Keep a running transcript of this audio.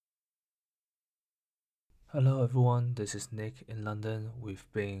Hello everyone, this is Nick in London. We've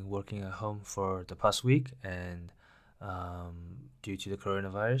been working at home for the past week and due to the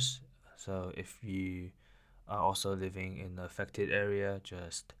coronavirus. So if you are also living in the affected area,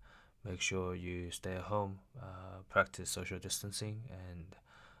 just make sure you stay at home, practice social distancing, and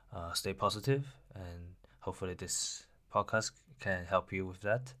stay positive. And hopefully, this podcast can help you with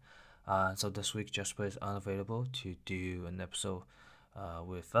that. So this week, Jasper is unavailable to do an episode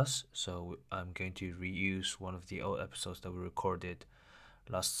with us. So I'm going to reuse one of the old episodes that we recorded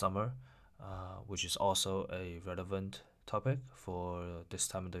last summer, which is also a relevant topic for this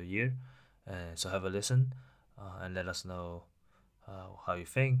time of the year. And so have a listen and let us know how you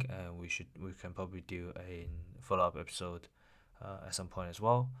think, and we can probably do a follow up episode at some point as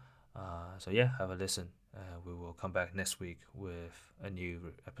well. So yeah, have a listen. We will come back next week with a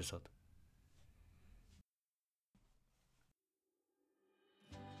new episode.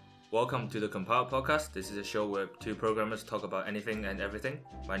 Welcome to the Compile Podcast. This is a show where two programmers talk about anything and everything.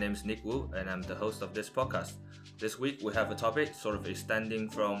 My name is Nick Wu, and I'm the host of this podcast. This week we have a topic sort of extending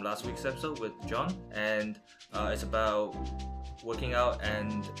from last week's episode with John, and it's about working out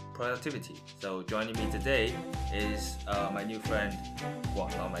and productivity. So joining me today is my new friend, well,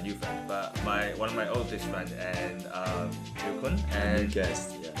 not my new friend, but one of my oldest friends, and Yuekun, and New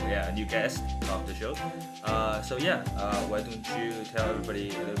guest, yeah, a new guest of the show. Why don't you tell everybody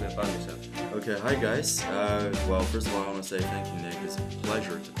a little bit about yourself? Okay, hi guys. Well, first of all, I want to say thank you, Nick. It's a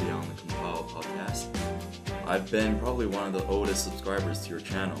pleasure to be on the Compile podcast. I've been probably one of the oldest subscribers to your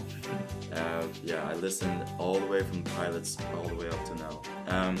channel. I listened all the way from pilots all the way up to now.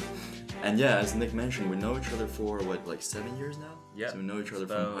 And yeah, as Nick mentioned, we know each other for like 7 years now? Yeah. So we know each other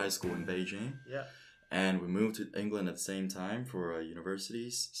from high school in Beijing. Yeah. And we moved to England at the same time for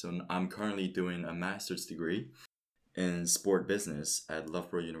universities. So I'm currently doing a master's degree in sport business at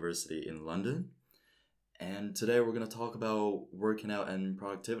Loughborough University in London. And today we're going to talk about working out and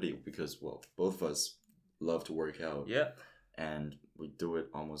productivity because, well, both of us love to work out. Yeah. And we do it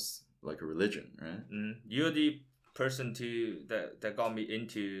almost like a religion, right? You're the person that got me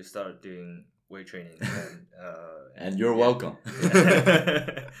into start doing weight training. And you're welcome.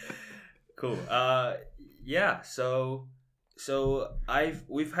 Cool.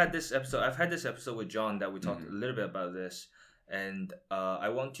 We've had this episode. I've had this episode with John that we talked a little bit about this, and I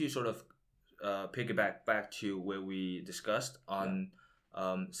want to sort of piggyback back to where we discussed on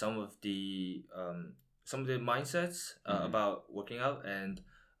some of the mindsets about working out, and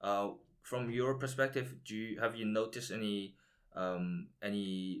from your perspective, have you noticed any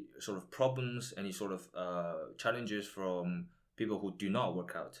sort of problems, any sort of challenges from people who do not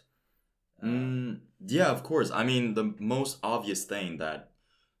work out? Yeah, of course. I mean, the most obvious thing that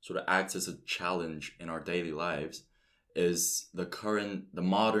sort of acts as a challenge in our daily lives is the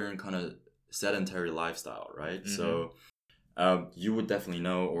modern kind of sedentary lifestyle, right? So you would definitely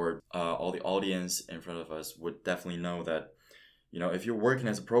know, or all the audience in front of us would definitely know that, if you're working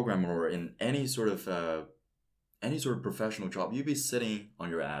as a programmer or in any sort of professional job, you'd be sitting on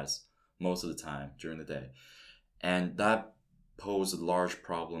your ass most of the time during the day. And that pose a large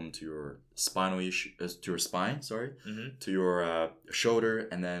problem to your to your spine, to your shoulder,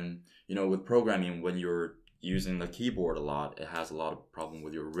 and then with programming, when you're using the keyboard a lot, it has a lot of problem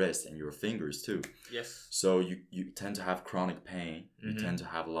with your wrist and your fingers too. Yes. So you tend to have chronic pain. You tend to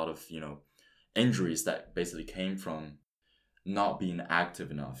have a lot of injuries that basically came from not being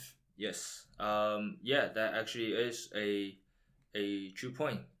active enough. Yes. That actually is a true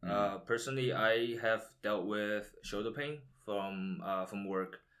point. Personally, I have dealt with shoulder pain from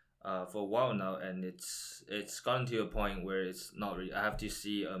work for a while now, and it's gotten to a point where it's not really. I have to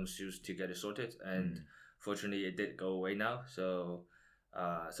see shoes to get it sorted, and fortunately, it did go away now. So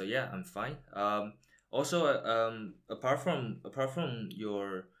yeah, I'm fine. Also, apart from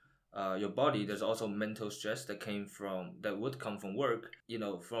your body, there's also mental stress that would come from work.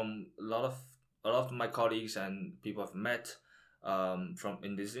 From a lot of my colleagues and people I've met from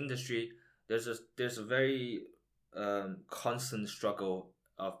in this industry, there's a very constant struggle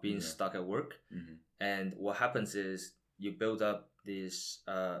of being stuck at work, and what happens is you build up this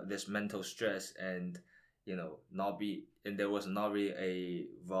mental stress, and there was not really a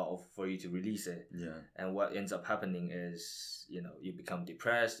valve for you to release it. And what ends up happening is you become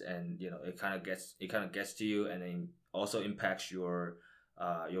depressed, and it kind of gets to you, and then also impacts your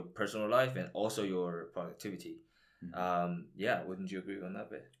personal life and also your productivity. Wouldn't you agree on that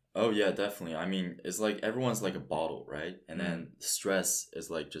bit? Oh yeah, definitely. I mean, it's like everyone's like a bottle, right? And then stress is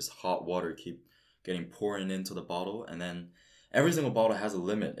like just hot water keep getting pouring into the bottle, and then every single bottle has a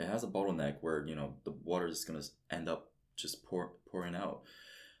limit. It has a bottleneck where the water is gonna end up just pouring out.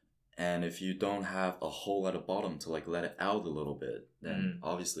 And if you don't have a hole at the bottom to like let it out a little bit, then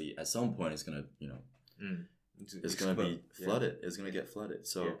obviously at some point it's gonna, it's gonna be flooded. It's gonna get flooded.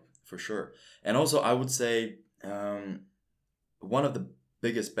 So for sure. And also I would say one of the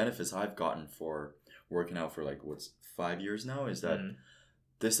biggest benefits I've gotten for working out for like 5 years now is that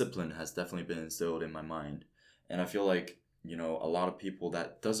discipline has definitely been instilled in my mind. And I feel like, a lot of people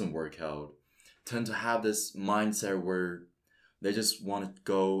that doesn't work out tend to have this mindset where they just want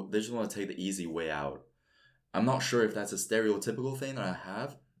to take the easy way out. I'm not sure if that's a stereotypical thing that I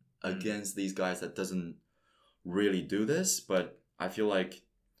have against these guys that doesn't really do this, but I feel like,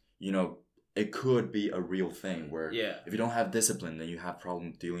 it could be a real thing where if you don't have discipline, then you have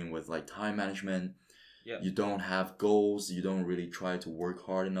problem dealing with like time management. Yeah. You don't have goals. You don't really try to work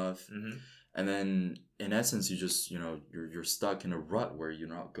hard enough. And then in essence, you just, you're stuck in a rut where you're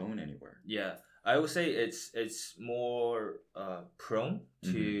not going anywhere. Yeah. I would say it's more prone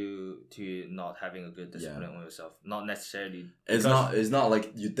to not having a good discipline on yourself. Not necessarily. It's not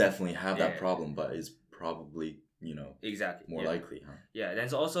like you definitely have that problem, but it's probably exactly more likely, huh? Yeah.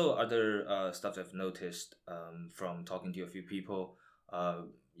 There's also other stuff I've noticed from talking to a few people.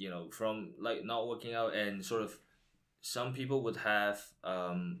 From like not working out, and sort of some people would have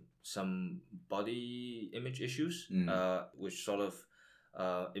some body image issues, which sort of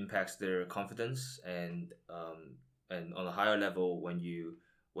impacts their confidence, and on a higher level, when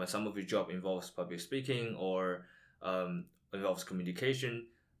some of your job involves public speaking or involves communication,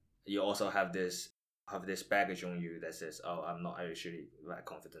 you also have this baggage on you that says, "Oh, I'm not actually that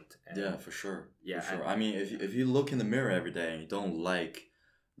confident." And for sure. Yeah, for sure. I mean, if you look in the mirror every day and you don't like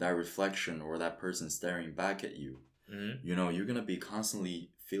that reflection or that person staring back at you, you're gonna be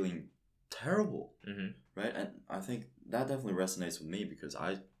constantly feeling terrible, right? And I think that definitely resonates with me because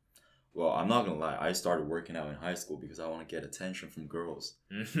I'm not gonna lie, I started working out in high school because I want to get attention from girls.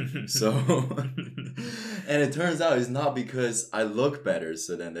 So, and it turns out it's not because I look better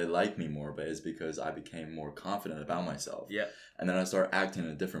so then they like me more, but it's because I became more confident about myself. Yeah. And then I started acting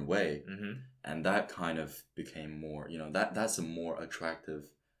in a different way, and that kind of became more, that's a more attractive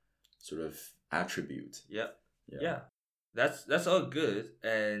sort of attribute. Yeah. That's all good,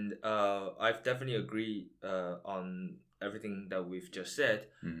 and I've definitely agreed on everything that we've just said.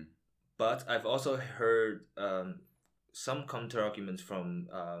 But I've also heard some counter arguments from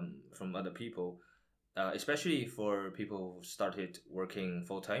other people, especially for people who started working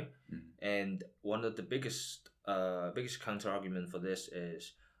full time. And one of the biggest counter argument for this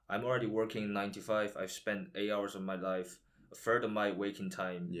is, I'm already working 9 to 5. I've spent 8 hours of my life, a third of my waking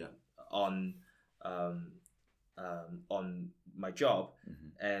time on my job,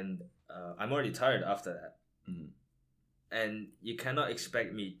 and I'm already tired after that. And you cannot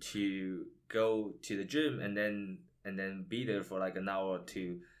expect me to go to the gym and then be there for like an hour or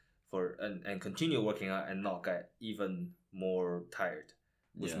two and continue working out and not get even more tired,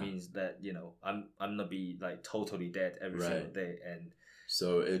 which means that I'm gonna be like totally dead every single day. And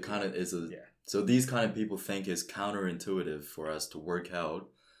so it kind of is so these kind of people think it's counterintuitive for us to work out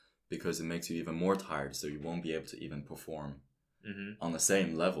because it makes you even more tired, so you won't be able to even perform on the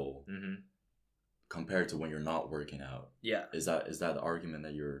same level compared to when you're not working out. Yeah. Is that the argument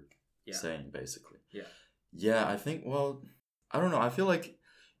that you're saying, basically? Yeah. Yeah, I think, well, I don't know. I feel like,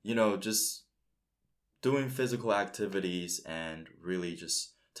 just doing physical activities and really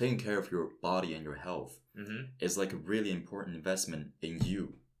just taking care of your body and your health is like a really important investment in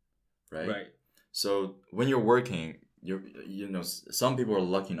you, right? Right. So when you're working, some people are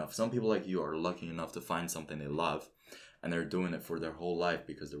lucky enough. Some people like you are lucky enough to find something they love, and they're doing it for their whole life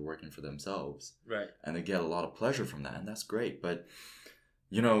because they're working for themselves. Right. And they get a lot of pleasure from that, and that's great. But,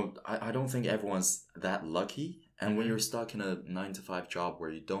 I don't think everyone's that lucky. And when you're stuck in a 9 to 5 job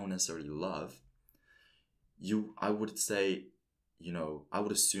where you don't necessarily love, I would say, I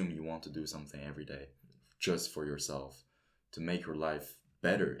would assume you want to do something every day just for yourself to make your life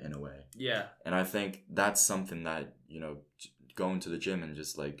better in a way. Yeah. And I think that's something that, going to the gym and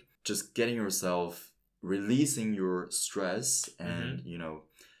just getting yourself, releasing your stress and,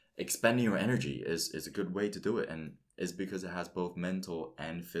 expending your energy is a good way to do it. And it's because it has both mental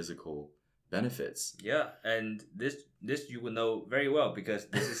and physical benefits. Yeah. And this you will know very well because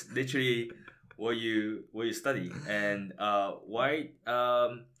this is literally what you study. And why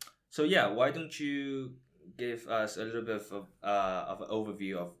why don't you give us a little bit of an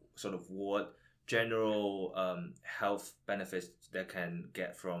overview of sort of what general health benefits that can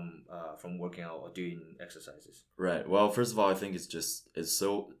get from working out or doing exercises. Right. Well, first of all, I think it's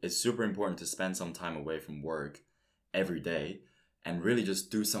super important to spend some time away from work every day and really just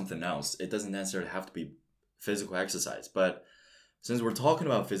do something else. It doesn't necessarily have to be physical exercise, but since we're talking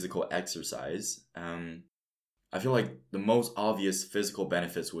about physical exercise, I feel like the most obvious physical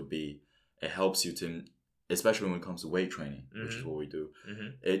benefits would be it helps you to, especially when it comes to weight training, which is what we do.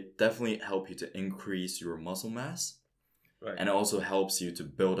 It definitely helps you to increase your muscle mass. Right. And it also helps you to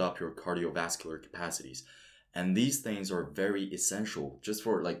build up your cardiovascular capacities. And these things are very essential just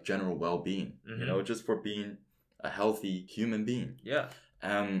for like general well-being, you know, just for being a healthy human being. Yeah.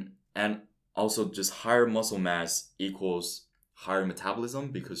 And also just higher muscle mass equals higher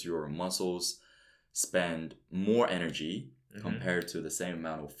metabolism because your muscles spend more energy compared to the same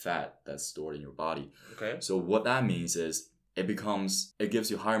amount of fat that's stored in your body. Okay. So what that means is it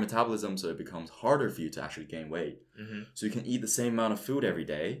gives you higher metabolism, so it becomes harder for you to actually gain weight. So you can eat the same amount of food every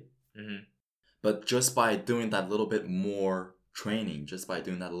day, but just by doing that little bit more training, just by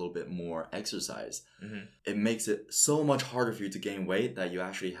doing that little bit more exercise, it makes it so much harder for you to gain weight that you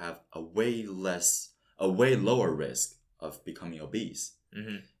actually have a way lower risk of becoming obese.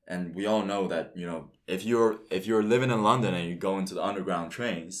 And we all know that, you know, if you're living in London and you go into the underground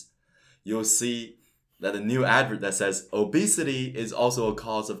trains, you'll see that a new advert that says obesity is also a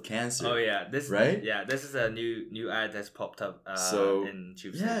cause of cancer. Oh yeah, this is a new ad that's popped up in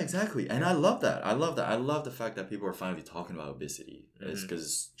tube stations. Yeah, exactly. And I love that. I love the fact that people are finally talking about obesity. It's because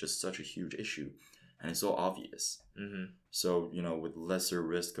it's just such a huge issue and it's so obvious. So, you know, with lesser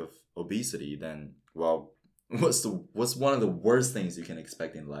risk of obesity, then, well, what's one of the worst things you can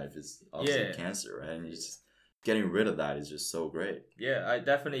expect in life is obviously cancer, right? And just getting rid of that is just so great. Yeah, I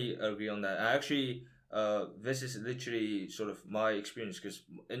definitely agree on that. I actually, this is literally sort of my experience because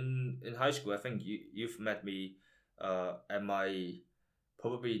in high school, I think you've met me at my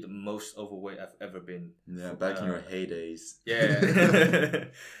probably the most overweight I've ever been. Yeah, back in your heydays. Yeah.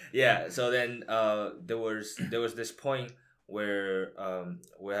 Yeah. So then there was this point where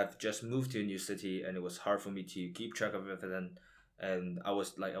we have just moved to a new city and it was hard for me to keep track of everything. And I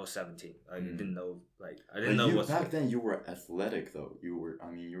was 17. I didn't know what's back then you were athletic though. You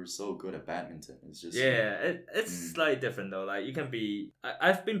were so good at badminton. It's just it's slightly different though. Like you can be.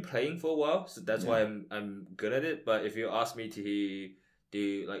 I've been playing for a while, so that's why I'm good at it. But if you ask me to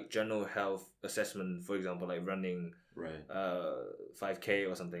do like general health assessment, for example, like running 5K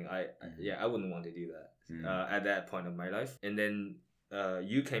or something, I wouldn't want to do that at that point of my life. And then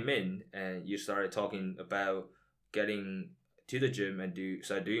you came in and you started talking about getting to the gym and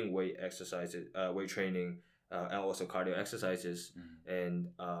start doing weight exercises, weight training, and also cardio exercises. And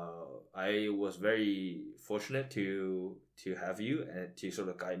I was very fortunate to have you and to sort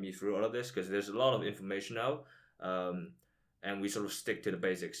of guide me through all of this because there's a lot of information out, and we sort of stick to the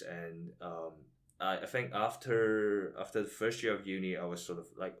basics. And I think after the first year of uni, I was sort of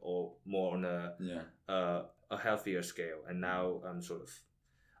like more on a healthier scale, and now I'm sort of.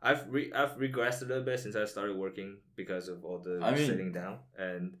 I've regressed a little bit since I started working because of all the sitting down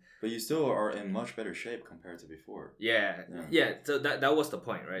but you still are in much better shape compared to before. Yeah. So that was the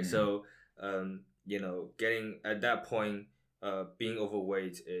point, right? So you know, getting at that point, being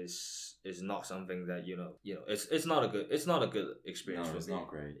overweight is not something that you know it's not a good experience. No, it's not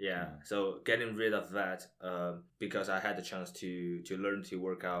great. Yeah. So getting rid of that because I had the chance to learn to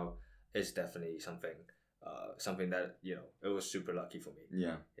work out is definitely something that you know it was super lucky for me.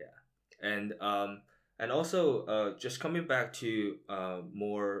 And also just coming back to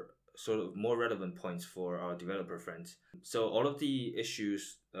more relevant points for our developer friends. So all of the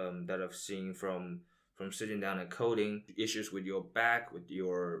issues that I've seen from sitting down and coding, issues with your back, with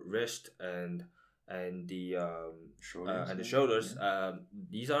your wrist, and the shoulders,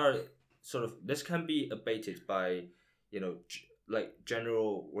 these are this can be abated by like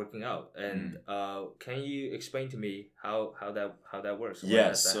general working out. And can you explain to me how that works?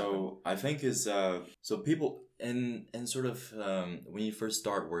 So I think is so people in sort of when you first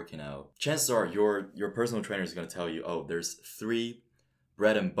start working out, chances are your personal trainer is going to tell you, oh, there's 3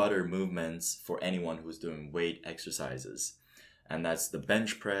 bread and butter movements for anyone who's doing weight exercises, and that's the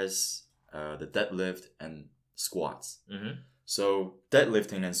bench press, the deadlift, and squats. So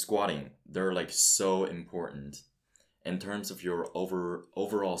deadlifting and squatting, they're like so important in terms of your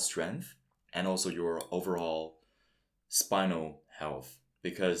overall strength and also your overall spinal health,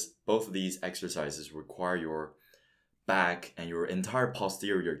 because both of these exercises require your back and your entire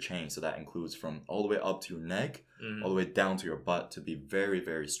posterior chain, so that includes from all the way up to your neck all the way down to your butt, to be very,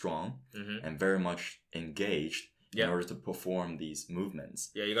 very strong and very much engaged in order to perform these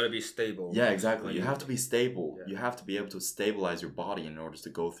movements. Yeah, you gotta be stable. Yeah, exactly. You have to be stable. You have to be able to stabilize your body in order to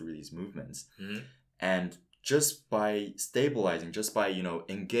go through these movements. And just by stabilizing, just by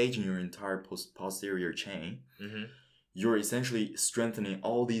engaging your entire posterior chain, you're essentially strengthening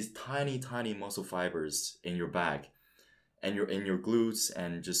all these tiny muscle fibers in your back. and your glutes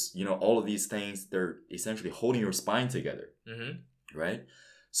and just all of these things, they're essentially holding your spine together, right?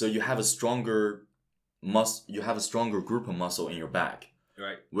 So you have a stronger group of muscle in your back,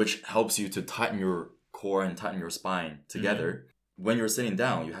 right, which helps you to tighten your core and tighten your spine together. When you're sitting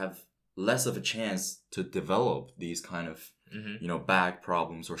down, you have less of a chance to develop these kind of back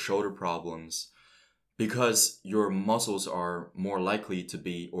problems or shoulder problems, because your muscles are more likely to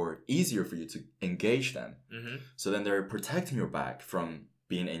be, or easier for you to engage them. So then they're protecting your back from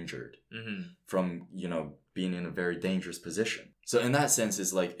being injured, from being in a very dangerous position. So in that sense,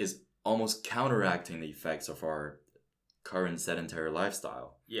 it's almost counteracting the effects of our current sedentary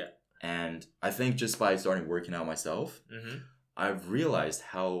lifestyle. Yeah. And I think just by starting working out myself, I've realized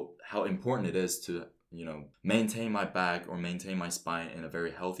how important it is to maintain my back or maintain my spine in a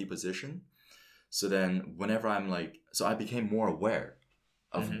very healthy position. So then whenever I became more aware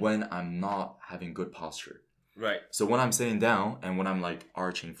of when I'm not having good posture. Right. So when I'm sitting down and when I'm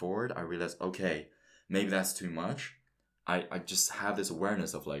arching forward, I realize, okay, maybe that's too much. I just have this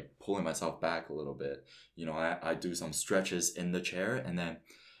awareness of pulling myself back a little bit. I do some stretches in the chair, and then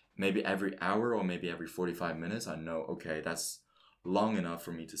maybe every hour or maybe every 45 minutes, I know, okay, that's long enough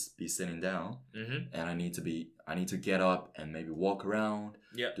for me to be sitting down, and I need to get up and maybe walk around,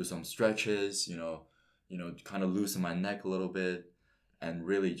 do some stretches, kind of loosen my neck a little bit and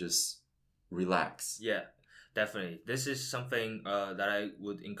really just relax. Yeah, definitely. This is something that I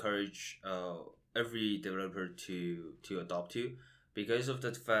would encourage every developer to adopt to, because of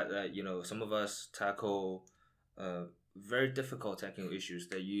the fact that some of us tackle very difficult technical issues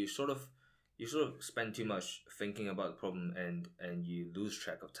that you sort of spend too much thinking about the problem, and you lose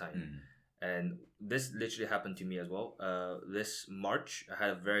track of time. And this literally happened to me as well. This March, I had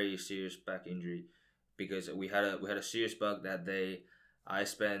a very serious back injury because we had a serious bug that day. I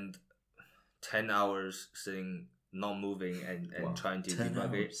spent 10 hours sitting, not moving, and Wow. trying to 10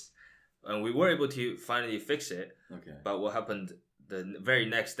 debug it. hours. And we were able to finally fix it. Okay. But what happened the very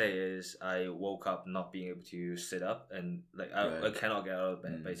next day is I woke up not being able to sit up, and I cannot get out of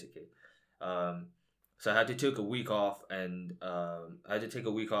bed basically. So I had to take a week off, and go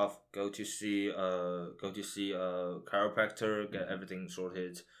to see a chiropractor, get everything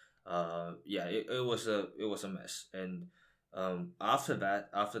sorted. It was a mess. And after that,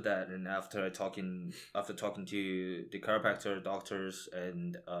 and after talking to the chiropractor, doctors,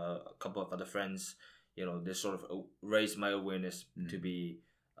 and a couple of other friends, this sort of raised my awareness to be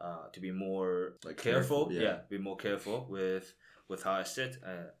more careful. Be more careful with how I sit.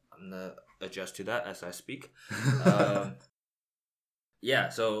 I'm gonna adjust to that as I speak.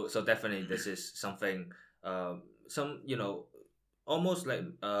 So definitely this is something, almost like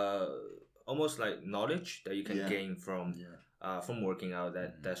knowledge that you can gain from working out,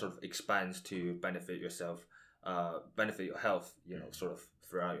 that sort of expands to benefit yourself, benefit your health, sort of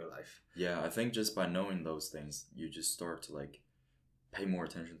throughout your life. Yeah, I think just by knowing those things, you just start to pay more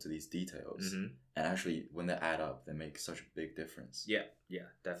attention to these details, and actually when they add up, they make such a big difference. Yeah,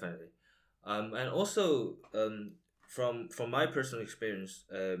 definitely. And also, from my personal experience,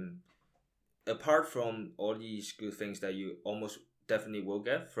 apart from all these good things that you almost definitely will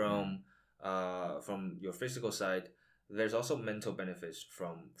get from your physical side, there's also mental benefits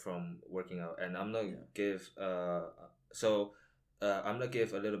from working out. And I'm gonna give I'm gonna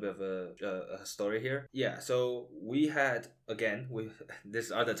give a little bit of a story here. Yeah, so we had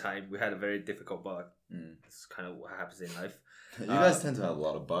this other time we had a very difficult bug. It's kind of what happens in life. You guys tend to have a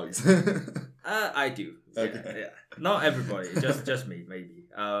lot of bugs. I do. Yeah. Not everybody, just me maybe.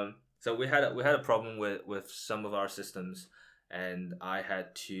 So we had a problem with some of our systems, and I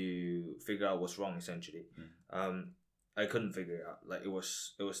had to figure out what's wrong essentially. I couldn't figure it out. It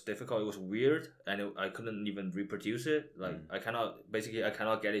was difficult. It was weird, and I couldn't even reproduce it. I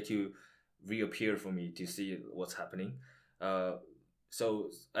cannot get it to reappear for me to see what's happening.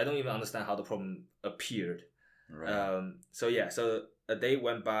 So I don't even understand how the problem appeared. Right. So a day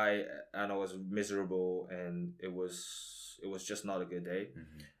went by, and I was miserable, and it was just not a good day.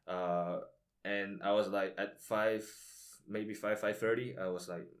 And I was at 5:30. I was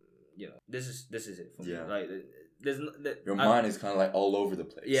this is it for me. Your mind is kind of all over the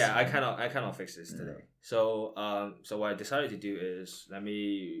place. Yeah, I cannot fix this today. So what I decided to do is, let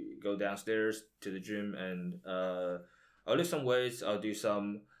me go downstairs to the gym, and I'll lift some weights. I'll do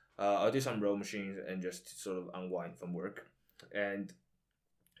some row machines, and just sort of unwind from work. And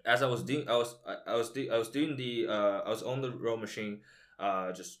as I was doing, I was on the row machine,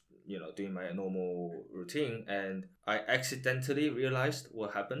 just doing my normal routine, and I accidentally realized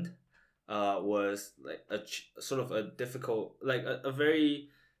what happened. Was sort of a difficult, a very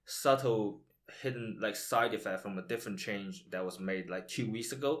subtle hidden like side effect from a different change that was made like 2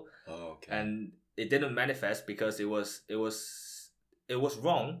 weeks ago. Oh, okay. And it didn't manifest because it was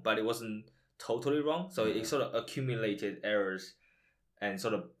wrong, but it wasn't totally wrong. So it sort of accumulated errors and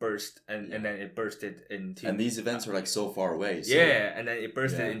sort of burst, and then it bursted in 2. And these events are like so far away. So. Yeah, and then it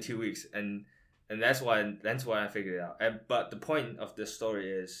bursted in 2 weeks, and that's why I figured it out. But the point of this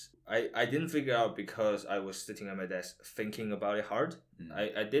story is I didn't figure it out because I was sitting at my desk thinking about it hard.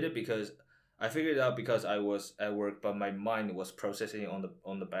 I did it because I figured it out because I was at work, but my mind was processing on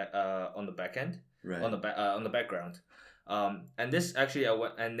the back end, Right. on the background. And this actually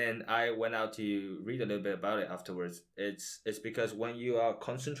I went out to read a little bit about it afterwards. It's because when you are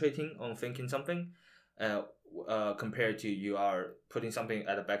concentrating on thinking something, compared to you are putting something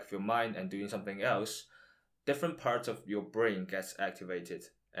at the back of your mind and doing something else, different parts of your brain gets activated.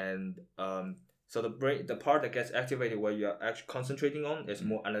 And so the part that gets activated where you're actually concentrating on is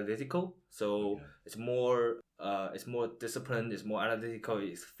more analytical. So it's more disciplined, it's more analytical,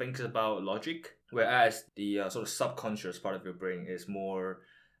 it thinks about logic. Whereas the sort of subconscious part of your brain is more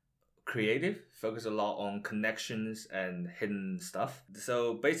creative, focus a lot on connections and hidden stuff.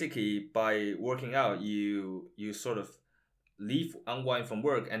 So basically, by working out, you sort of unwind from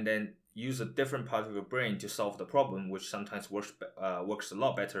work and then use a different part of your brain to solve the problem, which sometimes works a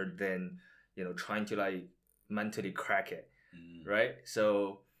lot better than trying to like mentally crack it, right?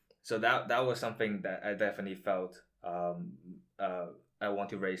 So that was something that I definitely felt I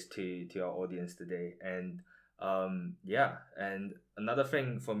want to raise to our audience today. And and another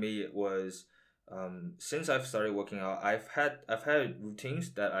thing for me was since I've started working out, I've had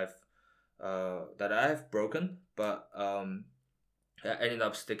routines that I have broken, but I ended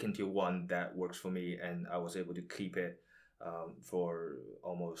up sticking to one that works for me, and I was able to keep it for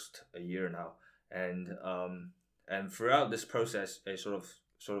almost a year now. And throughout this process, it sort of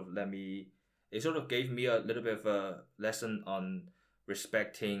gave me a little bit of a lesson on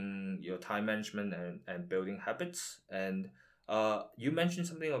respecting your time management and building habits. And you mentioned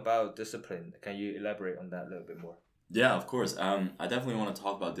something about discipline. Can you elaborate on that a little bit more? Yeah, of course. I definitely want to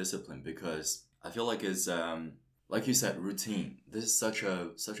talk about discipline because I feel like it's like you said, routine. This is such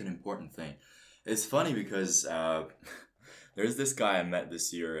an important thing. It's funny because there's this guy I met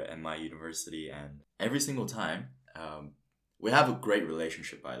this year at my university, and every single time we have a great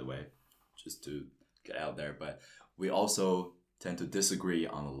relationship, by the way, just to get out there. But we also tend to disagree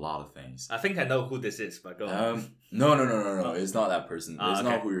on a lot of things. I think I know who this is, but go on. No. It's not that person. It's okay.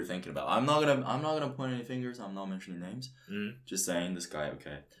 not who you're thinking about. I'm not gonna point any fingers. I'm not mentioning names. Just saying this guy.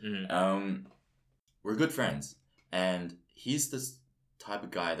 Okay. We're good friends, and he's this type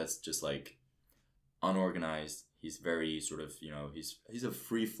of guy that's just like unorganized. He's very sort of he's a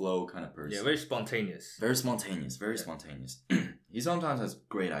free flow kind of person. Yeah, very spontaneous. Very spontaneous. He sometimes has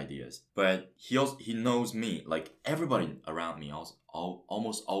great ideas, but he knows me. Like everybody around me,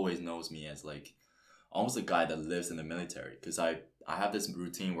 almost always knows me as like almost a guy that lives in the military. Because I have this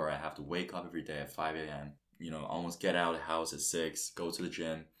routine where I have to wake up every day at 5 a.m. Almost get out of the house at 6, go to the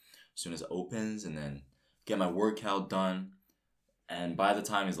gym as soon as it opens, and then get my workout done. And by the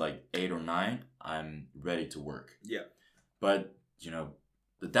time it's like 8 or 9, I'm ready to work. Yeah. But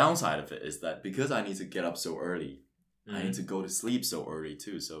the downside of it is that because I need to get up so early. I need to go to sleep so early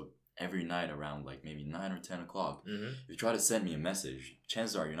too. So every night around like maybe 9 or 10 o'clock, if you try to send me a message,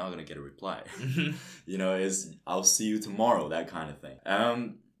 chances are you're not going to get a reply. It's I'll see you tomorrow, that kind of thing.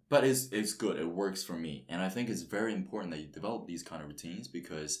 But it's good. It works for me. And I think it's very important that you develop these kind of routines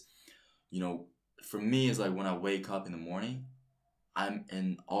because, for me, it's like when I wake up in the morning, I'm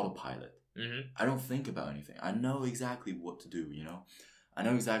in autopilot. I don't think about anything. I know exactly what to do, I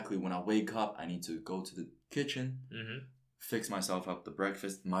know exactly when I wake up, I need to go to the kitchen, fix myself up the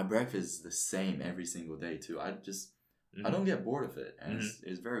breakfast. My breakfast is the same every single day too. I don't get bored of it, and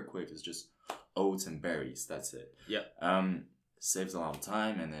it's very quick. It's just oats and berries. That's it. Yeah. Saves a lot of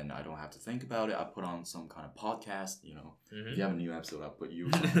time, and then I don't have to think about it. I put on some kind of podcast. If you have a new episode, I'll put you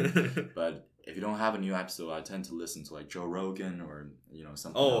on. But if you don't have a new episode, I tend to listen to like Joe Rogan or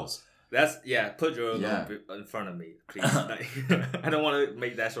something else. Put Joe Rogan in front of me, please. I don't want to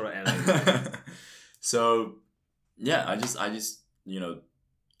make that sort of anime. So, yeah, I just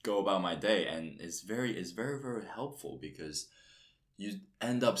go about my day, and it's very very helpful because you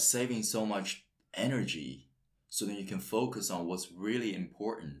end up saving so much energy, so then you can focus on what's really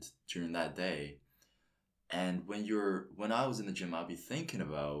important during that day. And when I was in the gym, I'll be thinking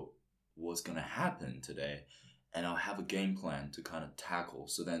about what's gonna happen today, and I'll have a game plan to kind of tackle.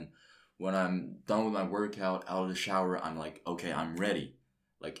 So then, when I'm done with my workout, out of the shower, I'm like, okay, I'm ready.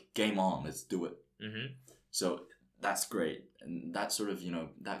 Like, game on, let's do it. So that's great. And that sort of,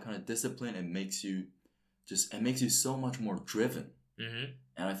 that kind of discipline, it makes you so much more driven. Mm-hmm.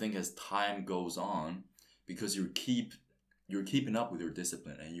 And I think as time goes on, because you're keeping up with your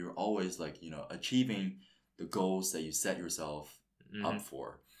discipline, and you're always like, achieving the goals that you set yourself up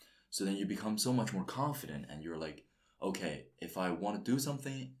for. So then you become so much more confident, and you're like, okay, if I want to do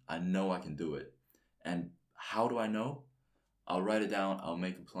something, I know I can do it. And how do I know? I'll write it down, I'll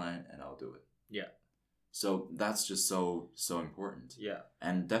make a plan, and I'll do it. Yeah. So that's just so important. Yeah.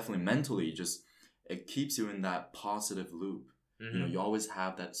 And definitely mentally, just it keeps you in that positive loop. Mm-hmm. You always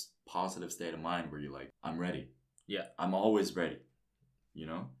have that positive state of mind where you're like, I'm ready. Yeah. I'm always ready.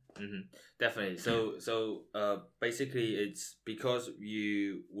 Mm-hmm. Definitely. So basically, it's because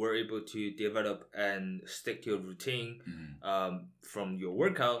you were able to develop and stick to your routine. From your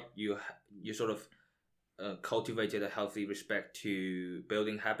workout, you sort of cultivated a healthy respect to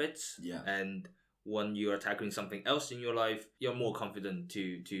building habits. Yeah. And when you are tackling something else in your life, you're more confident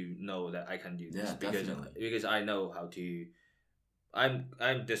to know that I can do this. Yeah, definitely. Because I know how to. I'm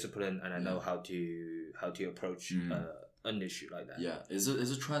disciplined, and I know how to approach an issue like that. Yeah, it's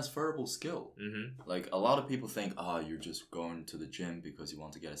a transferable skill. Mm-hmm. Like, a lot of people think, you're just going to the gym because you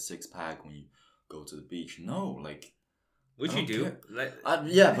want to get a 6-pack when you go to the beach. No, like, which you do. Like,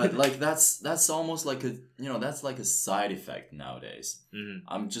 yeah, but like that's almost like that's like a side effect nowadays. Mm-hmm.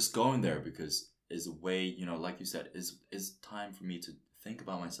 I'm just going there because it's a way, like you said, is time for me to think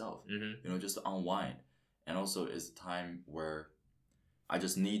about myself. Mm-hmm. Just to unwind, and also it's a time where I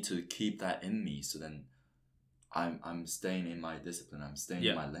just need to keep that in me. So then I'm staying in my discipline. I'm staying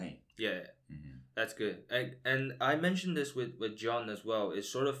in my lane. Yeah, that's good. And I mentioned this with John as well. It's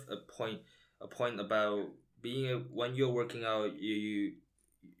sort of a point about being when you're working out,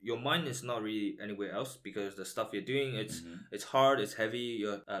 your mind is not really anywhere else, because the stuff you're doing, it's hard, it's heavy.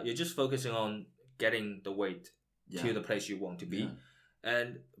 You're just focusing on getting the weight to the place you want to be,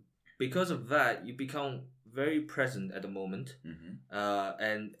 and because of that, you become very present at the moment.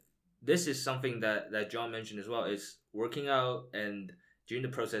 And this is something that John mentioned as well, is working out, and during the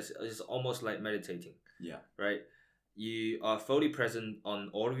process is almost like meditating. Yeah. Right? You are fully present on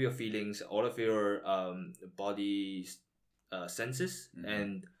all of your feelings, all of your body senses,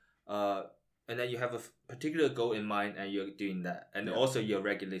 and then you have a particular goal in mind, and you're doing that. And also you're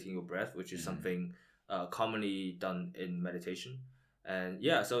regulating your breath, which is something commonly done in meditation. And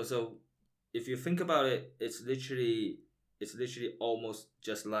so if you think about it, it's literally almost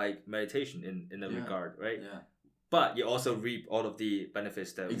just like meditation in a regard, right? Yeah. But you also reap all of the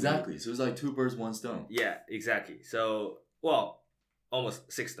benefits that exactly. So it's like 2 birds, 1 stone. Yeah, exactly. So almost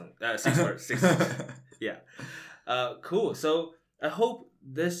 6 stone. 6 birds, 6 stones. Yeah. Cool. So I hope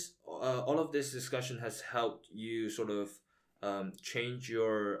this all of this discussion has helped you sort of change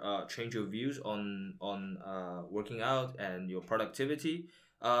your views on working out and your productivity.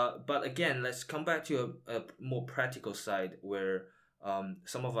 But again, let's come back to a more practical side, where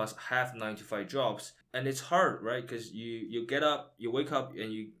some of us have 9 to 5 jobs, and it's hard, right? Because you get up, you wake up,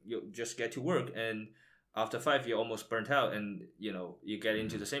 and you just get to work, and after 5 you're almost burnt out, and you get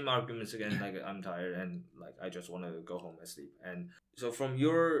into the same arguments again, like I'm tired, and like I just want to go home and sleep. And so from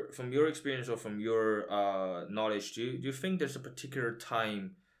your experience, or from your knowledge, do you think there's a particular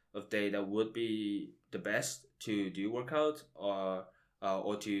time of day that would be the best to do workout,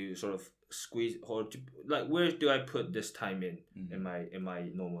 or to sort of squeeze, or to, like, where do I put this time in my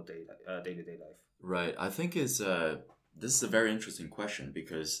normal day-to-day life? Right. I think this is a very interesting question,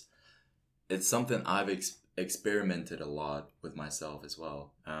 because it's something I've experimented a lot with myself as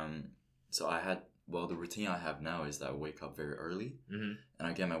well. So the routine I have now is that I wake up very early, and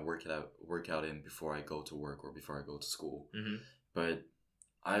I get my workout in before I go to work or before I go to school. But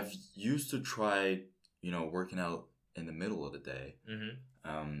I've used to try, working out in the middle of the day.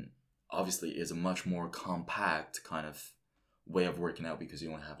 Obviously, it's a much more compact kind of way of working out, because you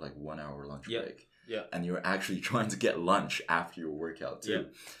only have like 1 hour lunch break. Yeah. And you're actually trying to get lunch after your workout too. Yeah.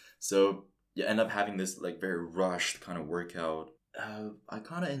 So you end up having this like very rushed kind of workout. I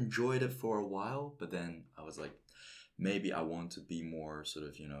kind of enjoyed it for a while, but then I was like, maybe I want to be more sort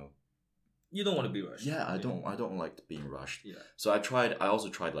of, You don't want to be rushed. Yeah, I don't like being rushed. Yeah. So I also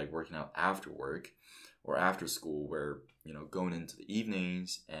tried like working out after work or after school, where, going into the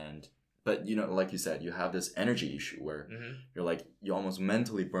evenings, but like you said, you have this energy issue where you're like, you're almost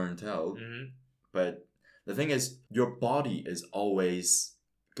mentally burnt out. But the thing is, your body is always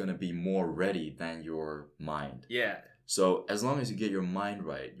gonna be more ready than your mind. Yeah. So as long as you get your mind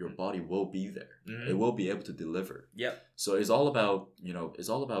right, your body will be there. It will be able to deliver. Yep. So it's all about,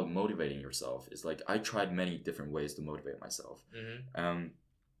 motivating yourself. It's like, I tried many different ways to motivate myself.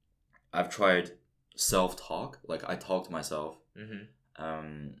 I've tried, self-talk. Like I talk to myself.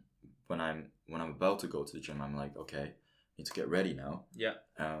 Mm-hmm. When I'm about to go to the gym, I'm like, okay, need to get ready now. Yeah.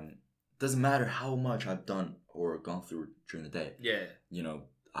 Doesn't matter how much I've done or gone through during the day. Yeah. You know,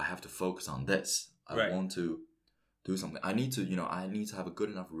 I have to focus on this. I Right. want to do something. I need to have a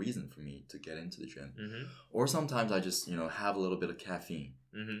good enough reason for me to get into the gym. Mm-hmm. Or sometimes I just, have a little bit of caffeine.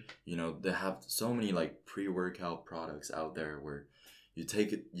 Mm-hmm. They have so many like pre-workout products out there where you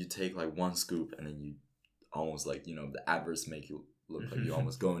take like one scoop and then you almost like, the adverts make you look like you're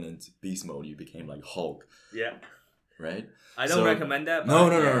almost going into beast mode. You became like Hulk. Yeah. Right? I don't recommend that. But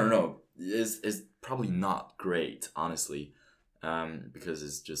no. It's probably not great, honestly. Because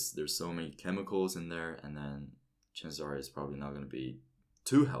it's just, there's so many chemicals in there, and then chances are it's probably not going to be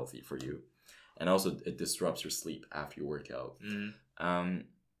too healthy for you. And also it disrupts your sleep after your workout. Mm-hmm.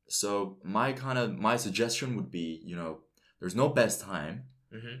 So my suggestion would be, there's no best time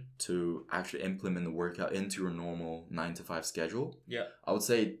Mm-hmm. to actually implement the workout into your normal 9 to 5 schedule. Yeah. I would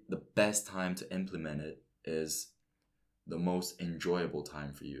say the best time to implement it is the most enjoyable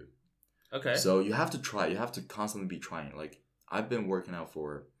time for you. Okay. So you have to try. You have to constantly be trying. Like I've been working out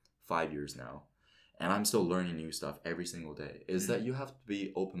for 5 years now, and I'm still learning new stuff every single day. Is that you have to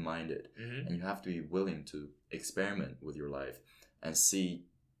be open-minded, and you have to be willing to experiment with your life and see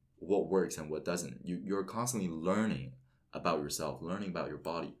what works and what doesn't. You're constantly learning about yourself, learning about your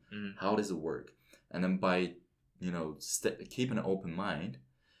body. How does it work? And then by keeping an open mind,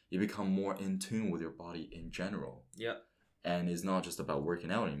 you become more in tune with your body in general. Yeah. And it's not just about working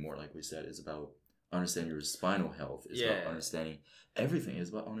out anymore, like we said. It's about understanding your spinal health. It's about understanding everything. It's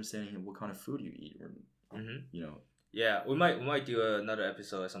about understanding what kind of food you eat, or Yeah, we might do another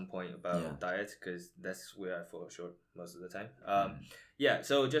episode at some point about diet, because that's where I fall short most of the time. Yeah.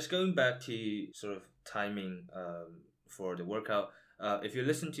 So just going back to sort of timing for the workout. If you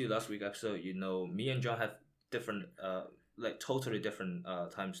listen to last week's episode, me and John have different like totally different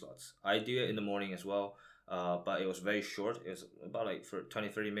time slots. I do it in the morning as well. But it was very short. It was about like for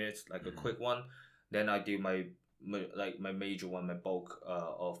 20-30 minutes, like a quick one. Then I do my major one, my bulk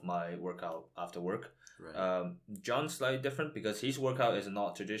of my workout after work. Right. John's slightly different because his workout is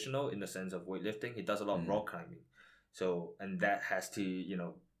not traditional in the sense of weightlifting. He does a lot of rock climbing, and that has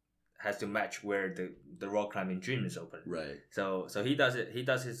to match where the rock climbing gym is open. Right. So he does it. He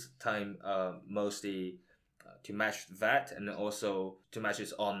does his time mostly to match that, and also to match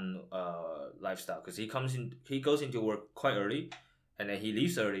his own lifestyle, because he goes into work quite early, and then he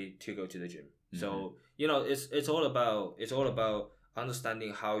leaves early to go to the gym. So it's all about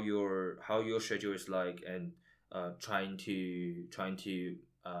understanding how your schedule is like, and trying to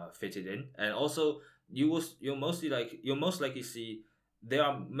fit it in. And also you'll most likely see there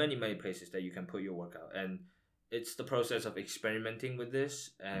are many places that you can put your workout, and it's the process of experimenting with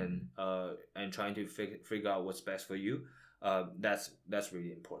this, and trying to figure out what's best for you. That's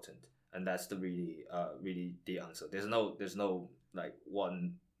really important, and that's the really the answer. There's no like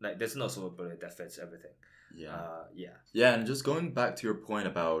one, like there's no silver bullet that fits everything. Yeah, and just going back to your point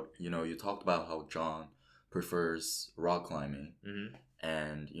about you talked about how John prefers rock climbing,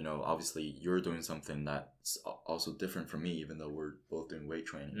 and obviously you're doing something that's also different from me, even though we're both doing weight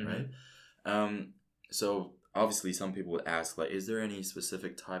training, right? So obviously some people would ask, like, is there any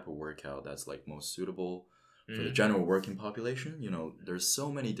specific type of workout that's like most suitable for the general working population? There's so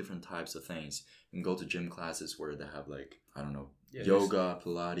many different types of things. You can go to gym classes where they have like, I don't know, yoga,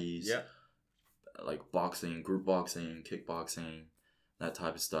 Pilates, like boxing, group boxing, kickboxing, that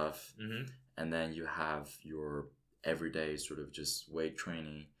type of stuff. And then you have your everyday sort of just weight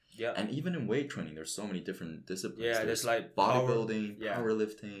training. Yeah. And even in weight training, there's so many different disciplines. Yeah, there's like bodybuilding,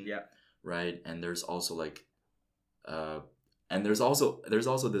 powerlifting. Yeah. Right? And there's also like and there's also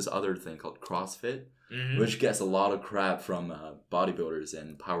this other thing called CrossFit, which gets a lot of crap from bodybuilders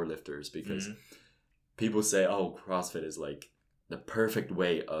and powerlifters, because people say, oh, CrossFit is like the perfect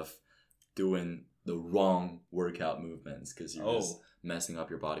way of doing the wrong workout movements because you're just messing up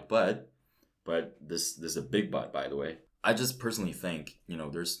your body. But this is a big but, by the way. I just personally think,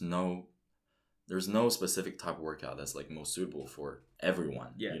 there's no specific type of workout that's like most suitable for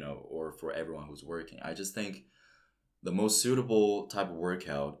everyone, or for everyone who's working. I just think the most suitable type of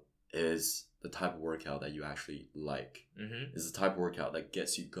workout is the type of workout that you actually like. Is the type of workout that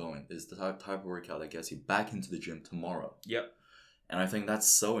gets you going. Is the type of workout that gets you back into the gym tomorrow. Yep. And I think that's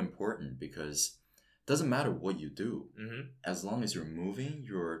so important, because it doesn't matter what you do. As long as you're moving,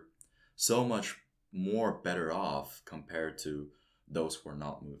 you're so much more better off compared to those who are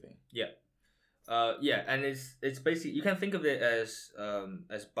not moving. Yeah. And it's basically, you can think of it as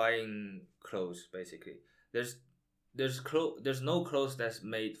buying clothes. Basically, there's no clothes that's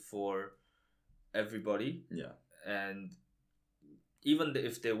made for everybody, Yeah. and even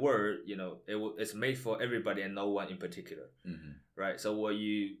if there were, it's made for everybody and no one in particular, right? So what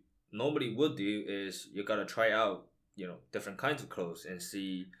you normally would do is you gotta try out, different kinds of clothes and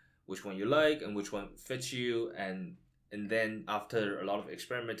see which one you like and which one fits you, and then after a lot of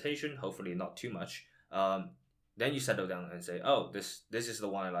experimentation, hopefully not too much, then you settle down and say, oh, this is the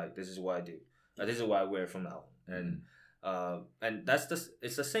one I like. This is what I do. This is what I wear from now. And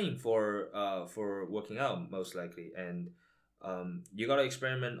it's the same for working out most likely. And you gotta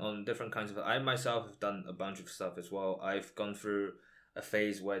experiment on different kinds of. I myself have done a bunch of stuff as well. I've gone through a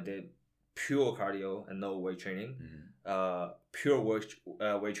phase where I did pure cardio and no weight training, pure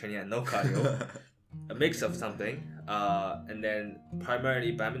weight training and no cardio, a mix of something, and then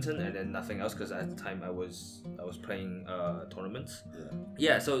primarily badminton and then nothing else because at the time I was playing tournaments.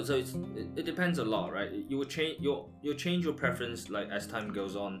 So it depends a lot, right? You will change you'll change your preference like as time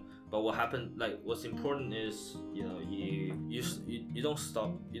goes on. But what's important is you don't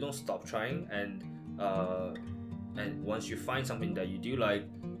stop trying, and once you find something that you do like,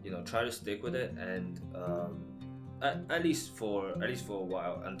 try to stick with it, and at least for a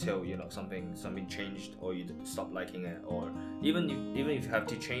while until something changed or you stop liking it, or even if you have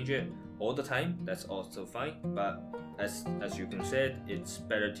to change it all the time, that's also fine. But as Yuekun said, it's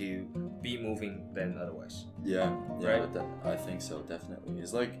better to be moving than otherwise. Yeah, right? I think so, definitely.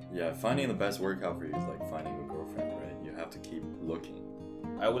 It's like, finding the best workout for you is like finding a girlfriend, right? You have to keep looking.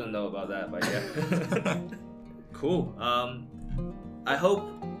 I wouldn't know about that, but yeah. Cool. I hope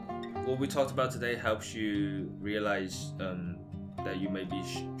what we talked about today helps you realize that you maybe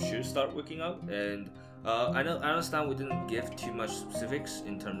should start working out. And I understand we didn't give too much specifics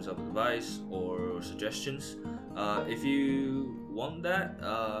in terms of advice or suggestions. If you want that,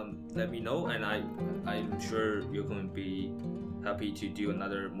 let me know, and I'm sure you're going to be happy to do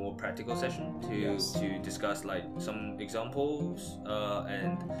another more practical session to discuss like some examples,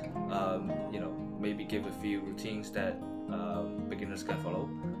 and maybe give a few routines that beginners can follow,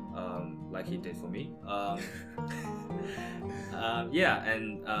 like he did for me.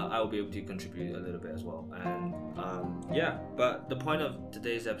 And I'll be able to contribute a little bit as well. And but the point of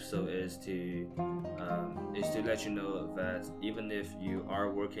today's episode is to let you know that even if you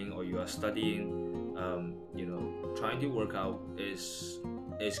are working or you are studying, trying to work out is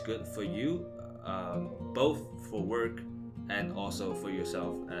good for you, both for work and also for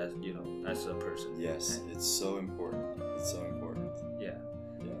yourself as a person. Yes, it's so important. It's so important. Yeah.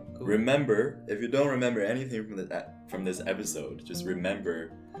 Cool. Remember, if you don't remember anything from this episode, just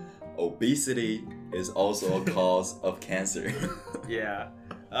remember, obesity is also a cause of cancer.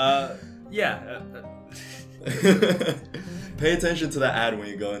 Pay attention to the ad when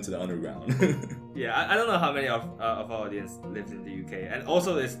you go into the underground. I don't know how many of our audience lives in the UK, and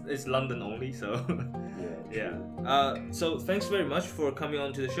also it's London only, so so thanks very much for coming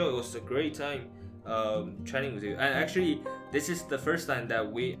on to the show. It was a great time chatting with you, and actually this is the first time that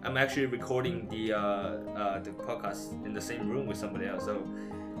I'm actually recording the podcast in the same room with somebody else. So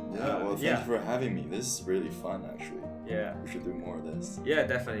thank you for having me. This is really fun, actually. Yeah, we should do more of this. Yeah,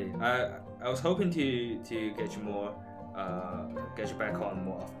 definitely. I was hoping to get you more, get you back on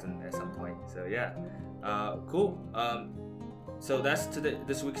more often at some point. So cool. So that's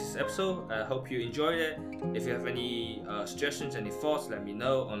this week's episode. I hope you enjoyed it. If you have any suggestions, any thoughts, let me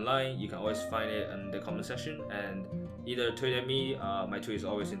know online. You can always find it in the comment section, and either tweet at me. My tweet is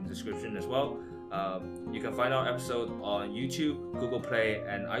always in the description as well. You can find our episode on YouTube, Google Play,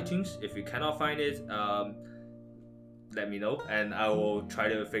 and iTunes. If you cannot find it, let me know, and I will try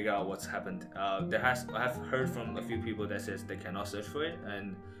to figure out what's happened. I have heard from a few people that says they cannot search for it,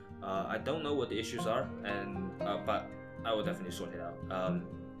 and I don't know what the issues are, and but I will definitely sort it out.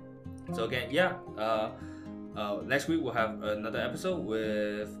 So again, next week we'll have another episode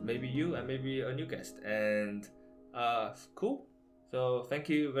with maybe you and maybe a new guest, and cool. So thank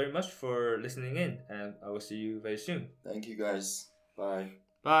you very much for listening in, and I will see you very soon. Thank you guys. Bye.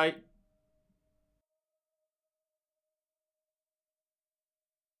 Bye.